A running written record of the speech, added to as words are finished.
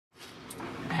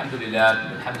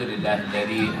الحمد لله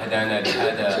الذي هدانا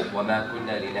لهذا وما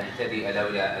كنا لنهتدي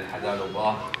لولا أن هدانا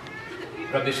الله.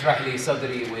 رب اشرح لي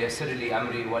صدري ويسر لي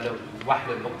أمري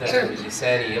واحلل عقدة من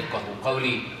لساني يفقهوا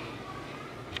قولي.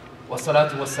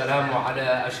 والصلاة والسلام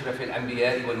على أشرف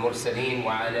الأنبياء والمرسلين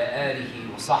وعلى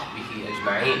آله وصحبه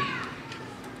أجمعين.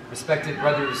 Respected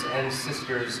brothers and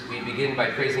sisters, we begin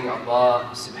by praising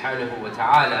Allah subhanahu wa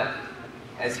ta'ala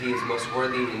as He is most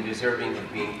worthy and deserving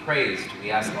of being praised. We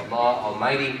ask Allah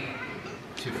Almighty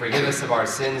to forgive us of our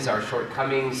sins, our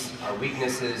shortcomings, our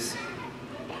weaknesses.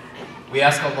 We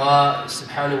ask Allah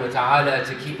subhanahu wa ta'ala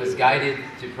to keep us guided,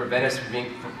 to prevent us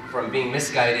from being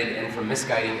misguided and from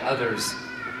misguiding others.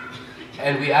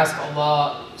 And we ask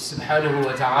Allah subhanahu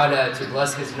wa ta'ala to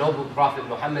bless His noble Prophet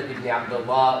Muhammad ibn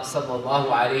Abdullah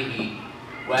sallallahu alayhi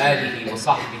wa alihi wa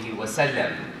sahbihi wa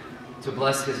sallam, to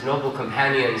bless his noble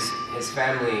companions, his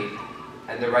family,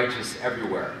 and the righteous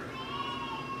everywhere.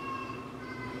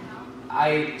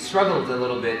 I struggled a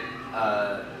little bit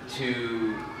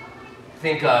to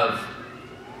think of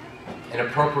an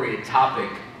appropriate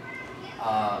topic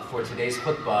for today's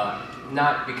khutbah,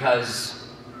 not because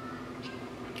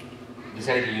there's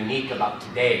anything unique about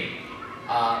today,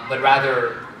 but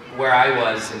rather where I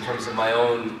was in terms of my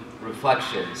own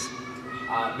reflections.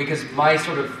 Because my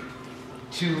sort of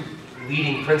two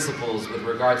leading principles with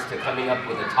regards to coming up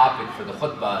with a topic for the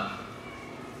khutbah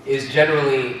is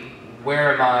generally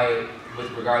where am I with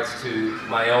regards to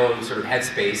my own sort of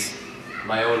headspace,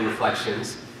 my own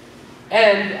reflections,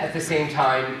 and at the same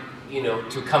time,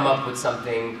 to come up with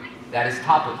something that is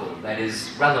topical, that is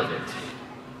relevant.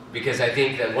 Because I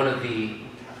think that one of the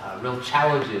real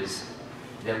challenges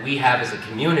that we have as a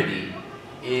community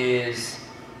is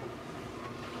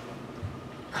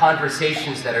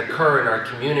conversations that occur in our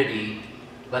community,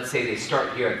 let's say they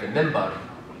start here at the minbar,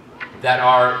 that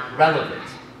are relevant,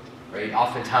 right?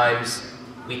 Oftentimes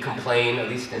we complain, at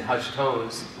least in hushed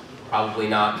tones, probably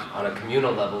not on a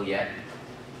communal level yet,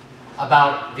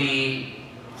 about the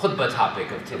khutbah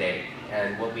topic of today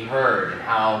and what we heard and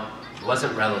how it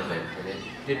wasn't relevant and it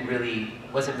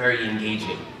wasn't very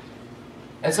engaging.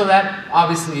 And so that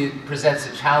obviously presents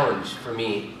a challenge for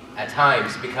me at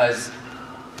times, because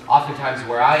oftentimes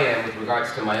where I am with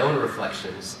regards to my own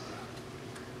reflections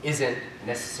isn't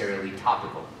necessarily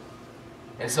topical.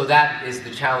 And so that is the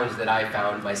challenge that I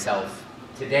found myself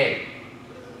today.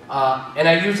 And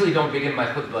I usually don't begin my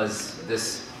khutbahs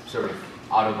this sort of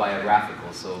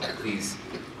autobiographical, so please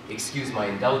excuse my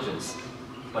indulgence,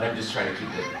 but I'm just trying to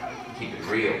keep it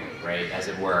real, right, as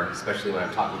it were, especially when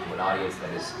I'm talking to an audience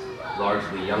that is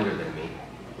largely younger than me,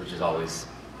 which is always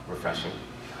refreshing.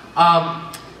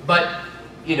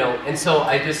 And so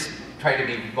I just try to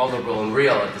be vulnerable and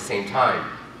real at the same time.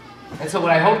 And so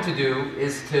what I hope to do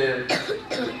is to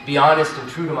be honest and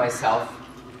true to myself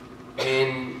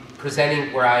in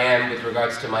presenting where I am with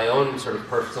regards to my own sort of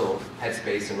personal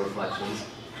headspace and reflections.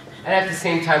 And at the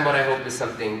same time, what I hope is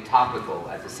something topical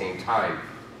at the same time.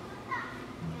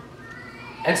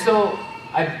 And so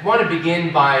I want to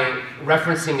begin by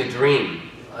referencing a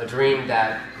dream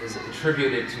that is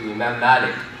attributed to Imam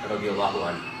Malik, radiallahu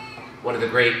anhu, one of the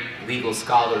great legal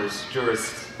scholars,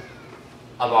 jurists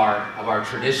of our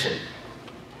tradition.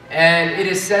 And it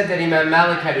is said that Imam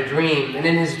Malik had a dream, and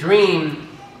in his dream,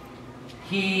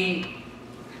 he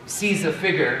sees a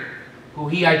figure who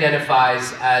he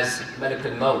identifies as Malik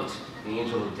al-Maut, the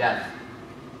angel of death.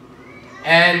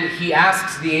 And he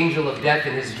asks the angel of death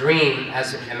in his dream,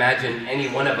 as imagine any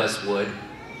one of us would,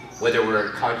 whether we're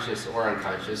conscious or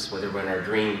unconscious, whether we're in our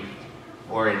dream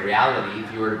or in reality,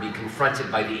 if you were to be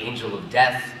confronted by the angel of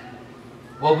death,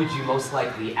 what would you most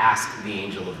likely ask the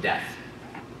angel of death?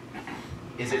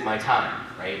 Is it my time,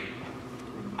 right?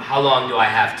 How long do I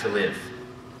have to live?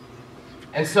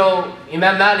 And so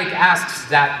Imam Malik asks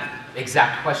that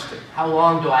exact question. How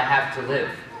long do I have to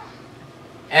live?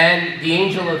 And the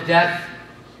angel of death,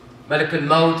 Malik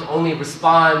al-Maut, only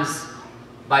responds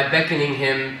by beckoning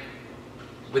him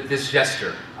with this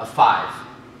gesture of 5.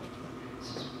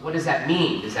 What does that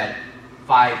mean? Is that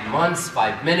 5 months,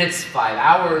 5 minutes, 5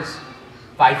 hours,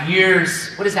 5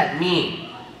 years? What does that mean?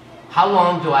 How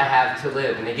long do I have to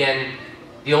live? And again,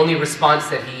 the only response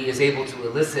that he is able to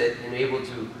elicit and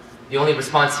the only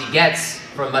response he gets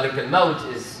from Malik al-Maut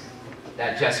is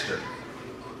that gesture.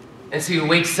 And so he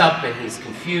wakes up and he's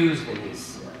confused and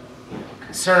he's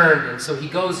concerned, and so he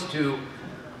goes to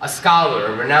a scholar,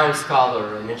 a renowned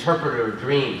scholar, an interpreter of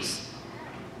dreams,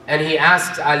 and he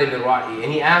asks Alim al-Ra'i,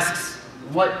 and he asks,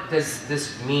 what does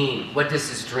this mean? What does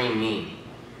this dream mean?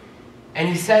 And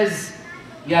he says,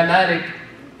 Ya Imam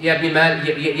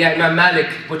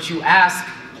Malik, what you ask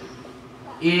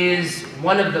is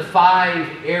one of the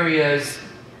 5 areas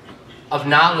of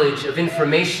knowledge, of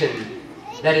information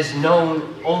that is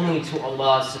known only to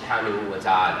Allah subhanahu wa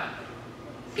ta'ala.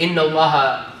 إِنَّ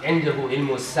اللَّهَ عِنْدَهُ عِلْمُ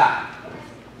السَّاعَةِ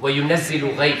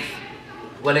وَيُنَزِّلُ غَيْثٍ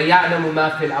وَلَيَعْلَمُ مَا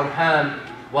فِي الْأَرْحَامِ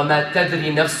وَمَا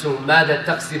تَدْرِي نَفْسٌ مَاذَا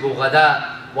تَكْسِبُ غَدًا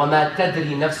وَمَا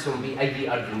تَدْرِي نَفْسٌ بِأَيِّ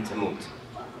أَرْضٍ تَمُوتُ.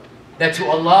 That to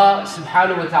Allah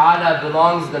subhanahu wa ta'ala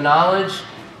belongs the knowledge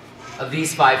of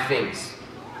these 5 things.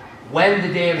 When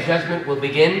the day of judgment will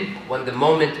begin, when the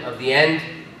moment of the end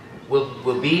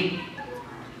will be,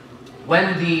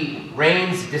 when the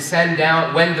rains descend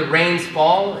down, when the rains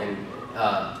fall, and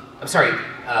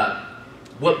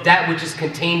that which is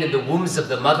contained in the wombs of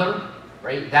the mother,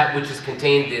 right? That which is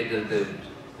contained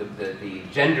the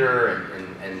gender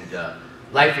and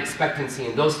life expectancy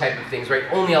and those type of things, right?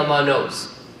 Only Allah knows,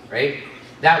 right?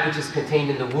 That which is contained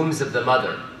in the wombs of the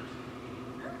mother.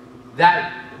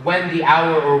 That when the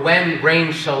hour or when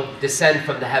rain shall descend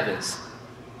from the heavens.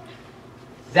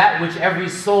 That which every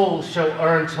soul shall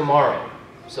earn tomorrow.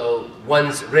 So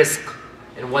one's risk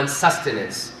and one's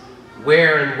sustenance,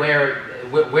 where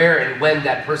and when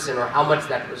that person or how much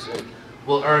that person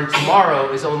will earn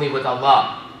tomorrow is only with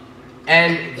Allah.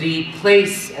 And the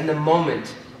place and the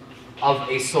moment of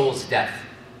a soul's death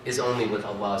is only with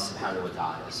Allah subhanahu wa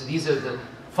ta'ala. So these are the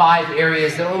 5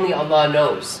 areas that only Allah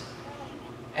knows.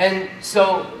 And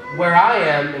so where I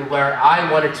am and where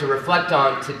I wanted to reflect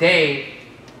on today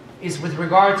is with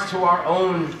regards to our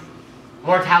own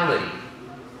mortality.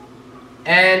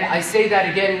 And I say that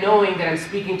again knowing that I'm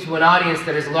speaking to an audience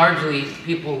that is largely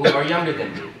people who are younger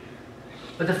than me.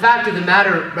 But the fact of the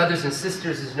matter, brothers and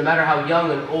sisters, is no matter how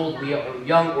young or old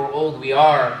we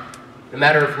are, no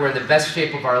matter if we're in the best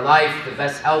shape of our life, the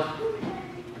best health,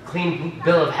 clean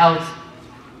bill of health,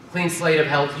 clean slate of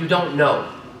health, you don't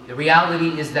know. The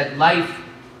reality is that life,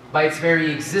 by its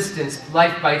very existence,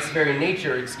 life by its very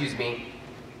nature,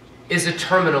 is a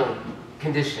terminal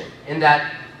condition, in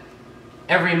that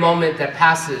every moment that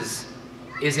passes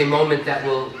is a moment that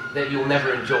you'll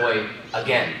never enjoy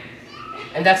again.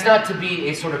 And that's not to be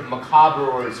a sort of macabre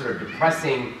or a sort of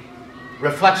depressing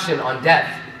reflection on death,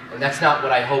 and that's not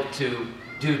what I hope to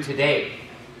do today.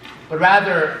 But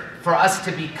rather, for us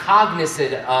to be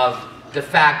cognizant of the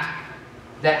fact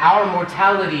that our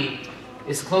mortality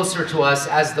is closer to us,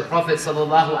 as the Prophet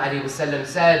ﷺ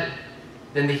said,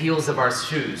 than the heels of our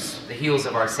shoes, the heels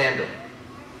of our sandal.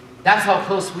 That's how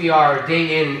close we are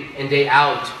day in and day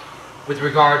out with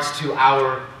regards to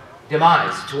our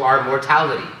demise, to our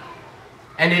mortality.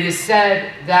 And it is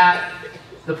said that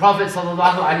the Prophet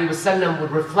ﷺ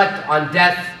would reflect on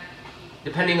death,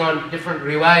 depending on different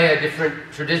riwayah,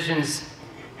 different traditions,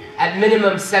 at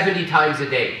minimum 70 times a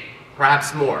day,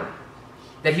 perhaps more.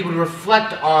 That he would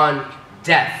reflect on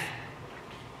death.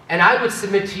 And I would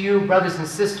submit to you, brothers and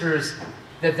sisters,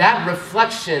 that that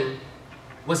reflection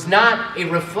was not a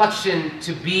reflection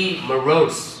to be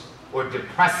morose or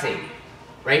depressing,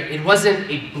 right? It wasn't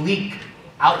a bleak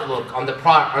outlook on the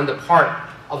part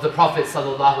of the Prophet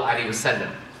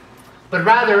ﷺ. But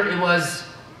rather, it was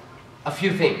a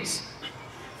few things.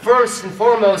 First and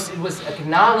foremost, it was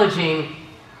acknowledging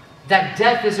that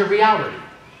death is a reality,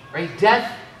 right?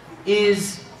 Death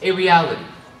is a reality,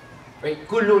 right?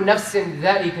 Kullu nafsin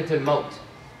dha'iqatul maut.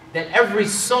 That every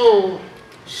soul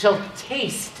shall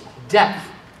taste death.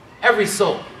 Every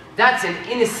soul. That's an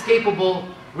inescapable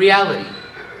reality.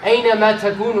 أَيْنَمَا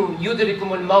تَكُونُوا يُدْرِكُمُ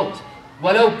الْمَوْتِ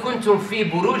وَلَوْ كُنْتُمْ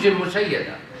فِي بُرُوجٍ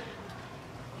مُشَيَّدَةٍ.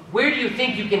 Where do you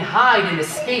think you can hide and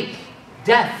escape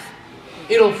death?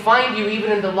 It'll find you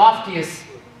even in the loftiest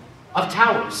of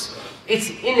towers.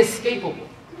 It's inescapable.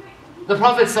 The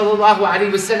Prophet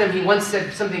ﷺ, he once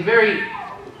said something very,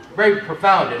 very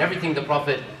profound, and everything the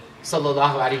Prophet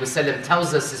ﷺ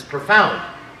tells us is profound.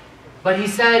 But he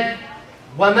said,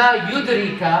 وَمَا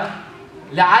يُدْرِكَ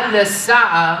لَعَلَّ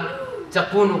السَّاعَةَ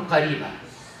تَكُونُ قَرِيبًا.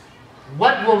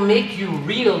 What will make you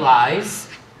realize,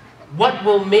 what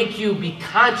will make you be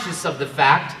conscious of the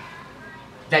fact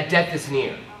that death is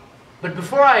near? But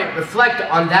before I reflect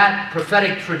on that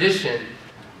prophetic tradition,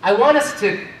 I want us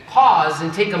to pause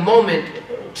and take a moment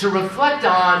to reflect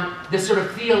on the sort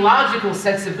of theological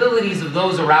sensibilities of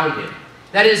those around him.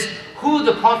 That is, who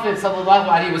the Prophet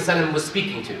ﷺ was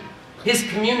speaking to, his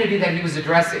community that he was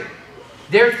addressing,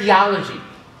 their theology,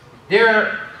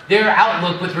 their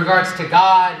outlook with regards to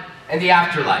God and the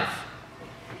afterlife.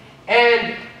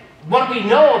 And what we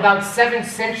know about 7th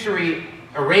century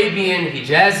Arabian,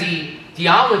 Hijazi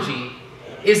theology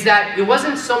is that it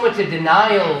wasn't so much a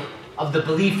denial of the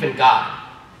belief in God.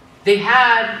 They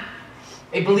had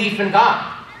a belief in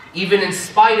God. Even in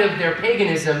spite of their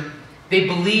paganism, they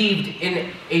believed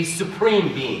in a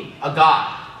supreme being, a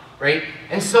God, right?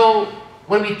 And so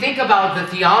when we think about the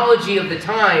theology of the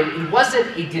time, it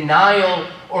wasn't a denial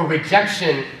or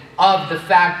rejection of the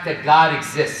fact that God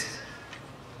exists.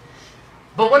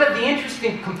 But one of the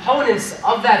interesting components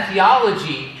of that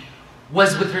theology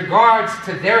was with regards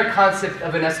to their concept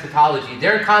of an eschatology,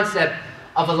 their concept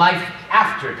of a life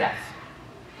after death.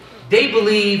 They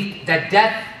believed that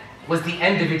death was the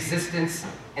end of existence,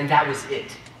 and that was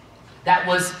it. That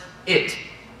was it.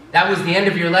 That was the end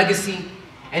of your legacy,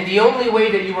 and the only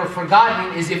way that you were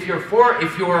forgotten is if your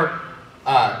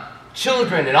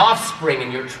children and offspring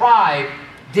and your tribe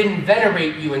didn't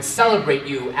venerate you and celebrate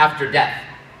you after death.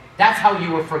 That's how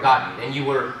you were forgotten, and you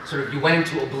went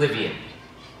into oblivion.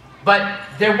 But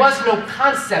there was no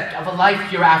concept of a life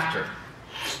hereafter.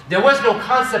 There was no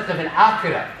concept of an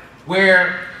akhirah,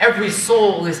 where every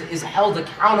soul is held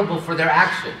accountable for their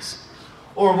actions,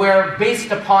 or where,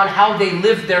 based upon how they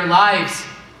lived their lives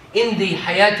in the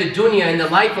hayat dunya, in the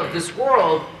life of this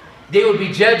world, they would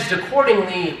be judged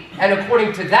accordingly, and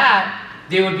according to that,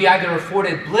 they would be either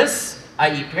afforded bliss,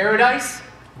 i.e. paradise,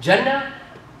 Jannah,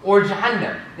 or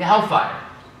Jahannam, the hellfire.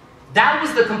 That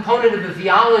was the component of the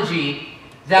theology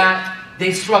that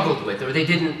they struggled with, or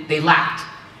they lacked.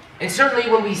 And certainly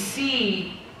when we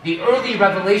see the early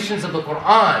revelations of the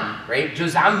Quran, right,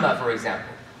 Juz Amma, for example,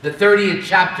 the 30th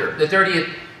chapter, the 30th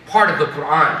part of the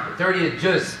Quran, the 30th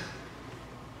Juz,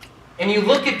 and you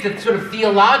look at the sort of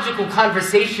theological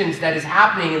conversations that is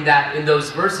happening in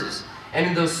those verses and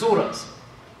in those surahs,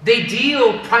 they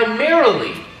deal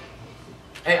primarily,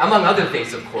 among other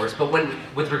things of course, but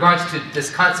with regards to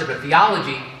this concept of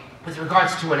theology, with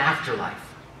regards to an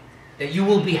afterlife, that you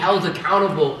will be held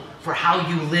accountable for how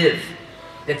you live,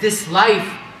 that this life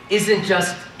isn't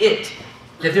just it,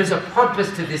 that there's a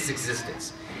purpose to this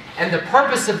existence. And the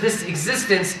purpose of this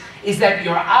existence is that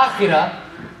your akhirah,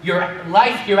 your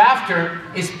life hereafter,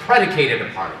 is predicated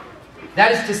upon it.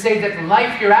 That is to say that the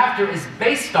life hereafter is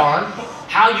based on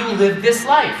how you live this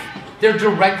life. They're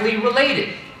directly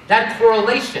related, that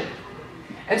correlation.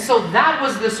 And so that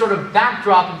was the sort of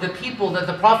backdrop of the people that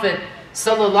the Prophet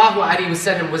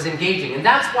ﷺ was engaging. And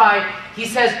that's why he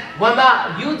says,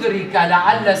 وَمَا يُدْرِكَ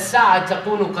لَعَلَّ السَّاعَةَ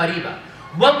تَكُونُ قَرِيبًا.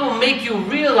 What will make you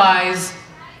realize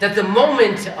that the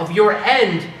moment of your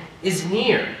end is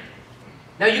near?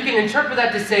 Now you can interpret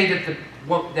that to say that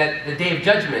the Day of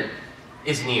Judgment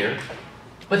is near.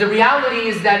 But the reality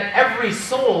is that every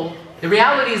soul, the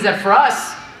reality is that for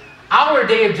us, our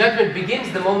Day of Judgment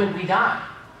begins the moment we die.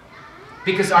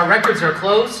 Because our records are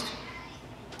closed,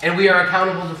 and we are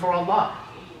accountable before Allah.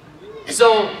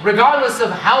 So regardless of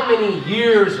how many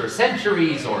years or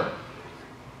centuries or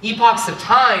epochs of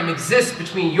time exist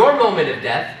between your moment of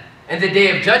death and the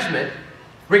Day of Judgment,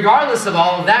 regardless of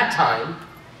all of that time,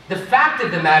 the fact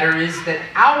of the matter is that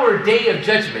our Day of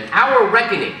Judgment, our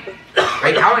reckoning,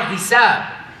 right, our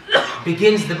hisab,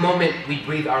 begins the moment we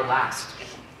breathe our last.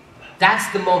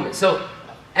 That's the moment. So,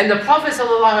 and the Prophet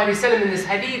ﷺ in this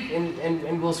hadith,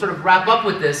 and we'll sort of wrap up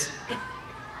with this,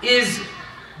 is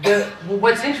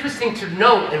what's interesting to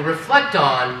note and reflect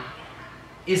on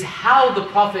is how the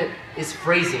Prophet is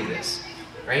phrasing this,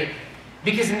 right?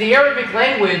 Because in the Arabic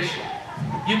language,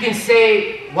 you can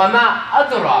say وَمَا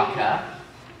أَدْرَاكَ,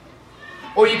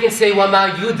 or you can say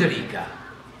وَمَا يُدْرِكَ,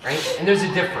 right? And there's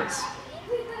a difference.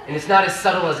 And it's not as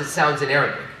subtle as it sounds in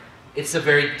Arabic. It's a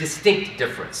very distinct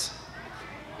difference.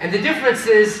 And the difference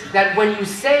is that when you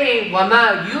say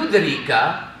وَمَا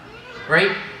يُدْرِكَ,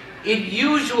 right, it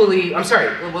usually, I'm sorry,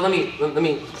 well let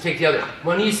me take the other.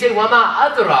 When you say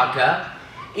وَمَا أَدْرَاكَ,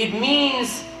 it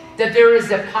means that there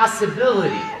is a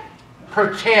possibility,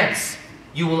 perchance,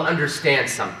 you will understand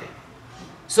something.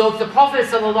 So if the Prophet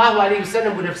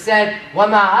ﷺ would have said,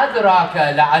 وَمَا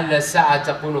أَدْرَاكَ لَعَلَّ السَّاعَةَ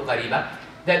تَكُونُ قَرِيبًا,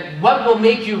 that what will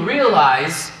make you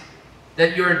realize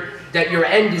that your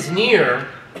end is near,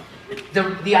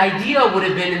 the idea would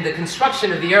have been in the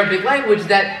construction of the Arabic language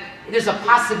that there's a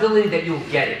possibility that you'll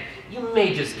get it. You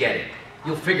may just get it.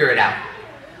 You'll figure it out.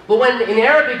 But when in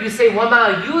Arabic you say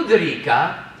وَمَا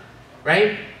يُدْرِكَ,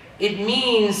 right, it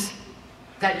means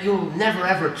that you'll never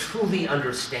ever truly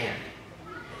understand.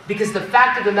 Because the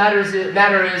fact of the matter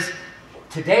is,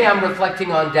 today I'm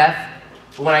reflecting on death,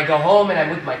 but when I go home and I'm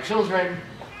with my children,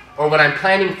 or when I'm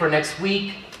planning for next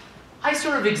week, I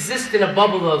sort of exist in a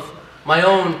bubble of my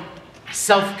own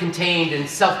self-contained and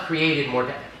self-created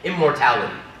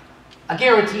immortality. I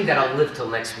guarantee that I'll live till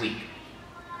next week.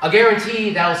 I guarantee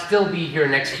that I'll still be here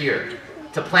next year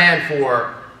to plan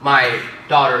for my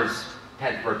daughter's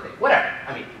 10th birthday. Whatever.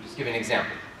 I mean, just give you an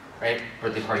example, right?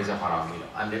 Birthday parties are haram, you know.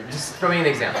 I'm just throwing an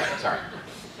example. Sorry.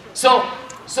 So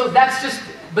that's just,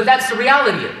 but that's the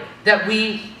reality of it. That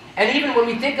we, and even when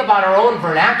we think about our own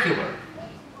vernacular,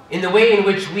 in the way in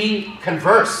which we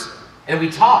converse and we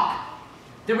talk.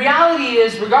 The reality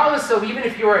is, regardless of, even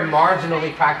if you're a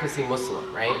marginally practicing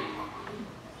Muslim, right?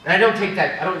 And I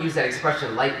don't use that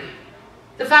expression lightly.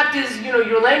 The fact is,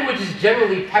 your language is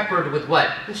generally peppered with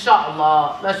what?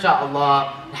 Inshallah,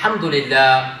 mashallah,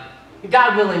 alhamdulillah,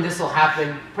 God willing, this will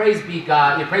happen, praise be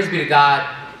God, praise be to God,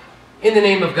 in the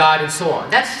name of God, and so on.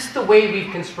 That's just the way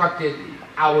we've constructed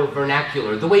our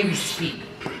vernacular, the way we speak,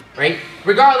 right?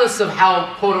 Regardless of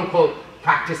how, quote unquote,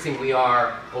 practicing we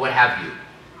are, or what have you.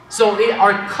 So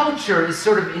our culture is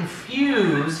sort of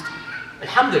infused,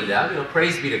 alhamdulillah,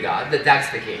 praise be to God, that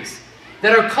that's the case,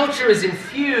 that our culture is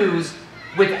infused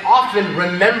with often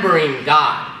remembering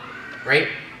God, right?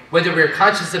 Whether we're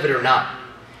conscious of it or not.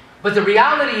 But the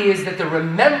reality is that the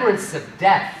remembrance of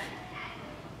death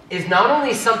is not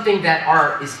only something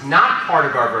that is not part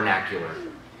of our vernacular,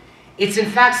 it's in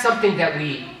fact something that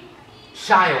we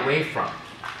shy away from.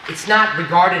 It's not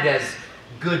regarded as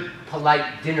good,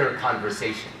 polite dinner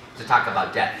conversation to talk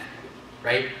about death,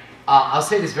 right? I'll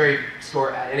say this very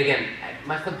story, and again,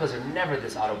 my khutbahs are never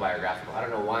this autobiographical. I don't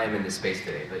know why I'm in this space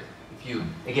today, but if you,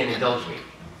 again, indulge me.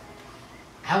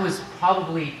 I was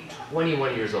probably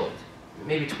 21 years old,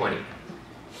 maybe 20.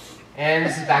 And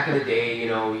this is back in the day,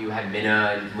 you had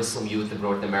Mina and Muslim Youth of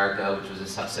North America, which was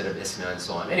a subset of ISNA and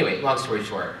so on. Anyway, long story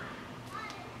short,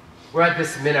 we're at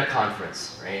this Mina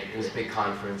conference, right? It was a big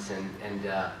conference, and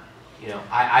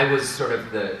I was sort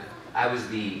of the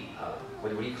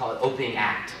what do you call it, opening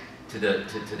act to the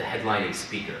headlining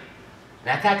speaker. And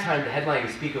at that time, the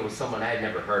headlining speaker was someone I had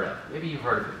never heard of. Maybe you've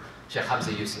heard of him, Sheikh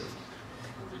Hamza Yusuf.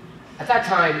 At that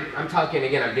time, I'm talking,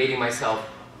 again, I'm dating myself,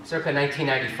 circa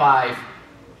 1995,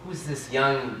 who's this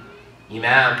young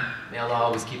imam? May Allah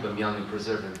always keep him young and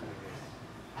preserve him.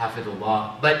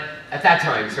 Hafidullah. But at that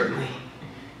time, certainly,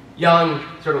 young,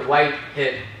 sort of white,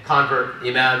 hip, convert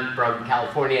imam from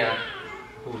California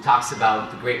who talks about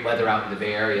the great weather out in the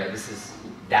Bay Area. This is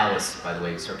Dallas, by the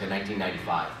way, circa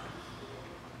 1995.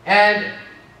 And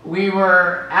we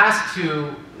were asked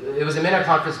to, it was a Mina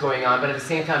conference going on, but at the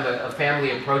same time a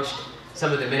family approached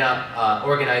some of the Mina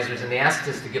organizers and they asked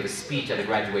us to give a speech at a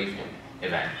graduation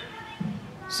event.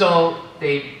 So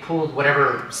they pulled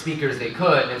whatever speakers they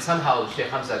could, and somehow Sheikh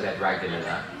Hamza got dragged into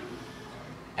that.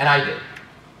 And I did.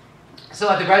 So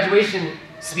at the graduation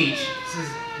speech, this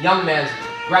is a young man's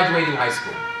graduating high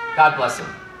school. God bless him.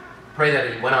 Pray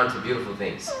that he went on to beautiful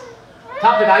things. The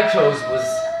topic I chose was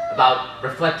about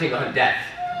reflecting on death.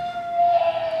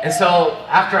 And so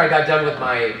after I got done with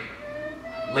my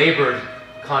labored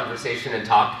conversation and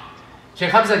talk, Sheikh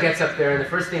Hamza gets up there, and the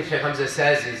first thing Sheikh Hamza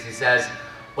says is, he says,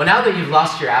 well, now that you've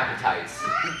lost your appetites,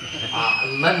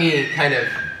 let me kind of,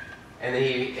 and then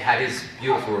he had his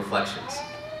beautiful reflections.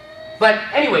 But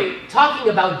anyway, talking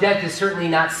about death is certainly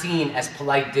not seen as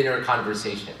polite dinner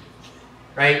conversation,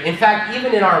 right? In fact,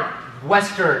 even in our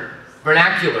Western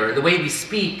vernacular, the way we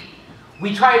speak,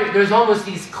 there's almost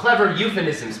these clever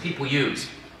euphemisms people use,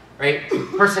 right?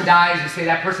 Person dies, you say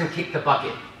that person kicked the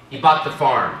bucket. He bought the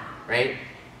farm, right?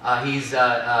 He's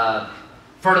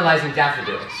fertilizing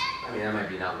daffodils. I mean, that might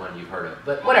be not one you've heard of,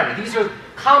 but whatever. These are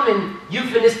common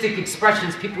euphemistic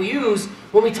expressions people use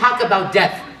when we talk about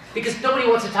death, because nobody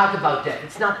wants to talk about death.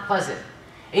 It's not pleasant.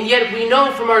 And yet we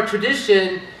know from our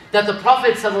tradition that the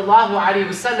Prophet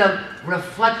ﷺ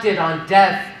reflected on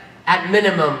death at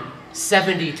minimum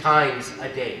 70 times a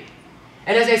day.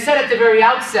 And as I said at the very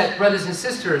outset, brothers and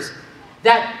sisters,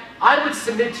 that I would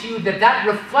submit to you that that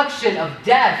reflection of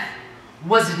death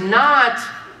was not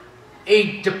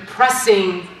a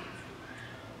depressing,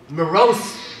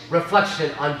 morose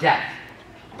reflection on death,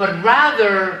 but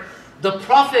rather the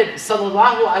Prophet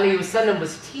ﷺ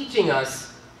was teaching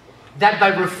us that by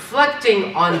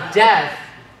reflecting on death,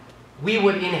 we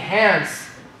would enhance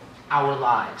our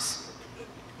lives.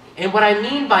 And what I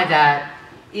mean by that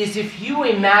is, if you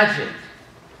imagined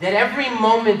that every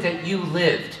moment that you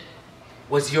lived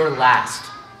was your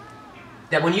last,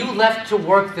 that when you left to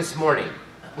work this morning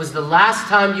was the last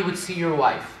time you would see your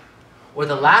wife, or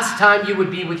the last time you would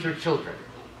be with your children,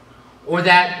 or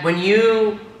that when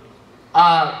you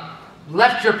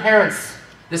left your parents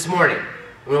this morning,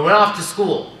 when we went off to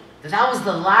school, that was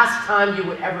the last time you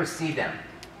would ever see them,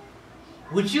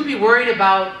 would you be worried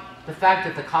about the fact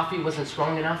that the coffee wasn't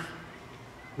strong enough?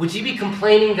 Would you be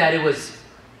complaining that it was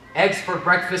eggs for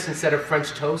breakfast instead of French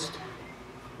toast?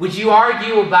 Would you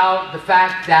argue about the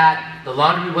fact that the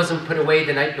laundry wasn't put away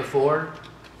the night before?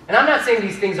 And I'm not saying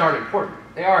these things aren't important.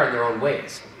 They are in their own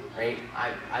ways, right?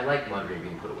 I like laundry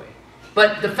being put away.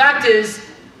 But the fact is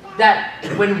that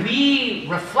when we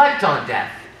reflect on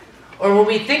death, or when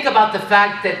we think about the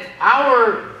fact that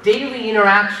our daily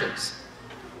interactions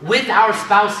with our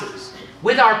spouses,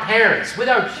 with our parents, with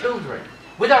our children,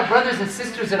 with our brothers and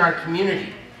sisters in our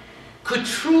community, could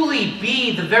truly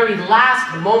be the very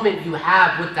last moment you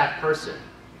have with that person,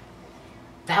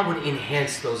 that would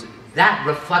enhance those, that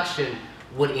reflection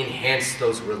would enhance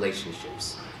those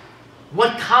relationships.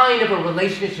 What kind of a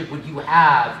relationship would you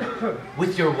have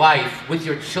with your wife, with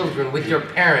your children, with your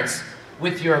parents,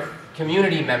 with your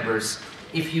community members,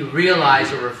 if you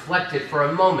realize or reflected for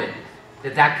a moment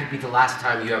that that could be the last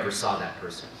time you ever saw that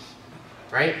person,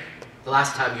 right? The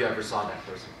last time you ever saw that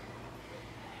person.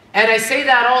 And I say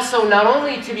that also not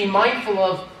only to be mindful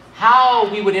of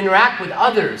how we would interact with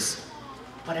others,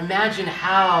 but imagine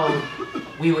how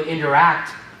we would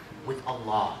interact with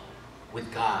Allah, with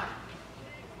God.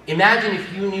 Imagine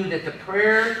if you knew that the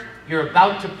prayer you're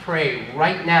about to pray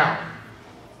right now,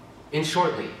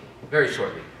 shortly, very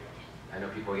shortly, I know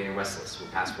people are getting restless, we're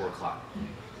past 4 o'clock,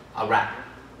 I'll wrap.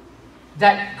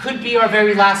 That could be our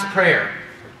very last prayer.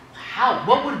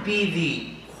 What would be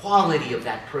the quality of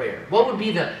that prayer? What would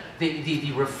be the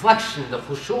reflection, the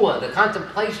khushu'ah, the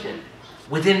contemplation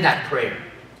within that prayer,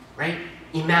 right?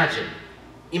 Imagine.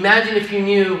 Imagine if you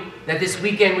knew that this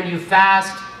weekend when you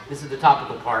fast, this is the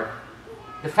topical part,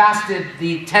 you fasted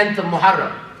the 10th of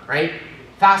Muharram, right?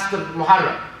 Fast of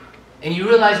Muharram. And you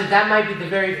realize that that might be the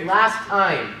very last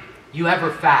time you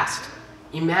ever fast.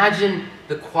 Imagine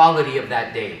the quality of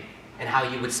that day and how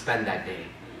you would spend that day,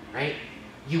 right?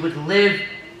 You would live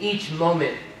each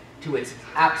moment to its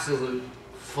absolute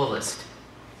fullest.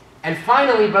 And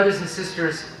finally, brothers and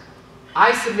sisters,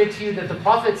 I submit to you that the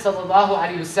Prophet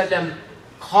ﷺ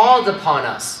called upon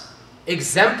us,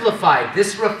 exemplified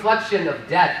this reflection of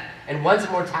death and one's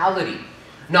mortality,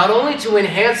 not only to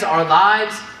enhance our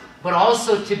lives, but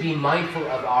also to be mindful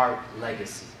of our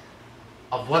legacy,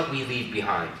 of what we leave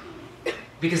behind.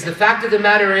 Because the fact of the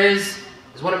matter is,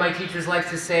 as one of my teachers likes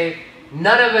to say,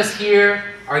 none of us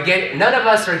are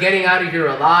getting out of here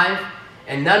alive,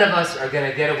 and none of us are going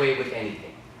to get away with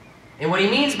anything. And what he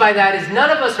means by that is none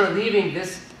of us are leaving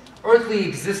this earthly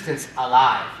existence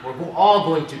alive. We're all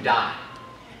going to die.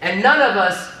 And none of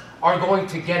us are going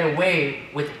to get away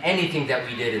with anything that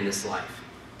we did in this life.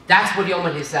 That's what Yawm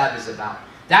al-Hisab is about.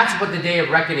 That's what the day of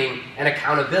reckoning and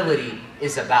accountability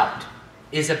is about.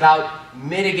 Is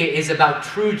about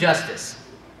true justice.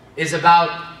 Is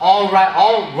about all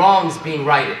wrongs being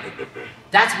righted.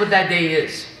 That's what that day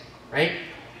is, right?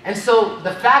 And so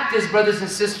the fact is, brothers and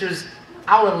sisters,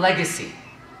 our legacy,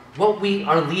 what we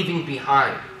are leaving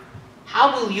behind,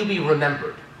 how will you be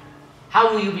remembered?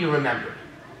 How will you be remembered?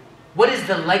 What is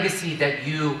the legacy that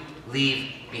you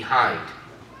leave behind,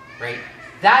 right?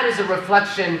 That is a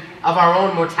reflection of our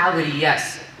own mortality,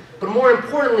 yes. But more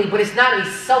importantly, but it's not a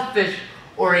selfish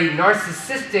or a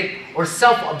narcissistic or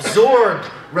self-absorbed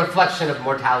reflection of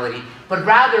mortality, but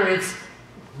rather it's,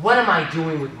 what am I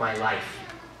doing with my life?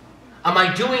 Am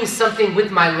I doing something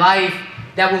with my life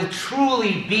that will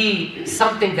truly be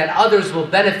something that others will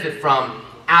benefit from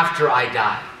after I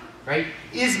die, right?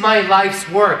 Is my life's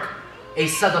work a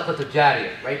sadaqah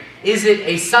jariyah, right? Is it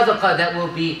a sadaqah that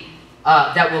will be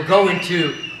that will go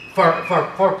into for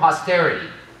posterity,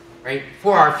 right?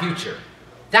 For our future.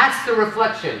 That's the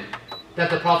reflection that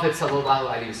the Prophet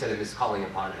ﷺ is calling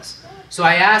upon us. So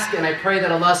I ask and I pray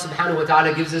that Allah subhanahu wa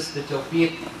ta'ala gives us the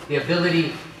tawfiq, the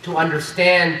ability to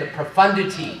understand the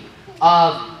profundity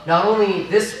of not only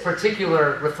this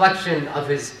particular reflection of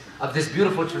this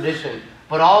beautiful tradition,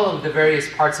 but all of the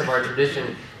various parts of our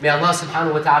tradition. May Allah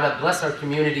subhanahu wa ta'ala bless our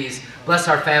communities, bless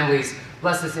our families,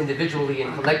 bless us individually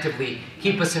and collectively,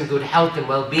 keep us in good health and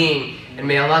well-being, and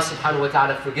may Allah subhanahu wa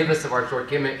ta'ala forgive us of our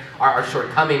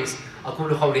shortcomings.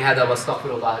 أقول قولي هذا واستغفر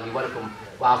الله لي ولكم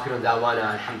وآخر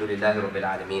دعوانا الحمد لله رب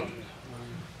العالمين.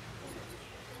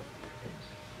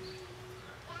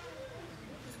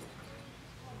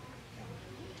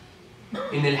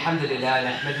 إن الحمد لله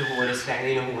نحمده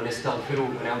ونستعينه ونستغفره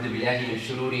ونعوذ بالله من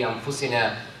شرور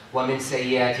أنفسنا ومن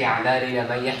سيئات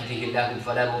أعمالنا من يهده الله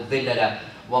فلا مضل له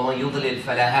ومن يضلل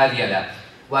فلا هادي له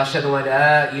وأشهد أن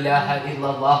لا إله إلا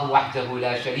الله وحده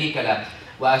لا شريك له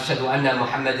وأشهد أن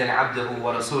محمدا عبده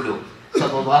ورسوله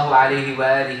صلى الله عليه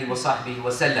وآله وصحبه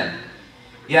وسلم.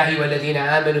 يا أيها الذين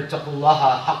آمنوا اتقوا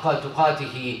الله حق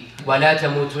تقاته ولا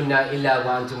تموتن إلا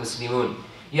وأنتم مسلمون.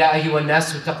 يا أيها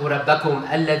الناس اتقوا ربكم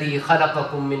الذي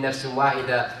خلقكم من نفس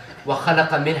واحدة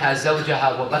وخلق منها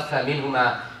زوجها وبث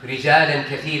منهما رجالا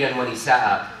كثيرا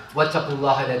ونساء واتقوا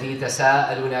الله الذي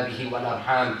تساءلون به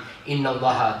والأرحام إن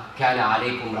الله كان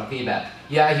عليكم رقيبا.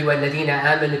 يا أيها الذين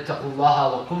آمنوا اتقوا الله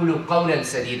وقولوا قولا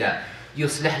سديدا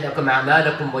يصلح لكم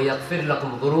أعمالكم ويغفر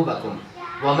لكم ذنوبكم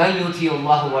ومن يطع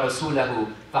الله ورسوله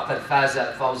فقد فاز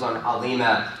فوزا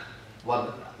عظيما.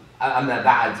 أما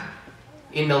بعد،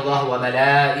 إن الله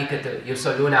وملائكته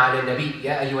يصلون على النبي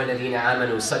يا أيها الذين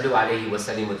آمنوا صلوا عليه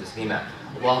وسلموا تسليما.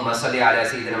 اللهم صل على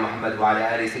سيدنا محمد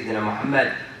وعلى آل سيدنا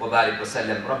محمد وبارك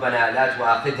وسلم. ربنا لا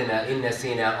تؤاخذنا إن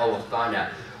نسينا أو أخطأنا.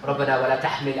 ربنا ولا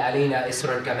تحمل علينا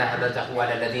إصرا كما حملته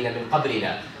على الذين من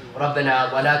قبلنا.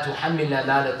 ربنا ولا تحملنا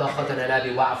ما لا طاقة لنا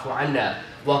به واعف عنا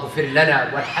واغفر لنا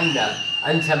وارحمنا،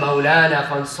 أنت مولانا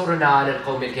فانصرنا على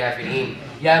القوم الكافرين.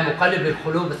 يا مقلب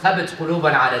القلوب ثبت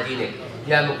قلوبنا على دينك.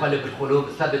 يا مقلب القلوب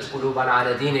ثبت قلوبنا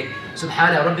على دينك.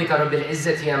 سبحان ربك رب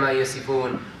العزة عما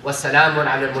يصفون والسلام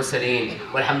على المرسلين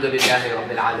والحمد لله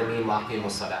رب العالمين وأقيموا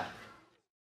الصلاة.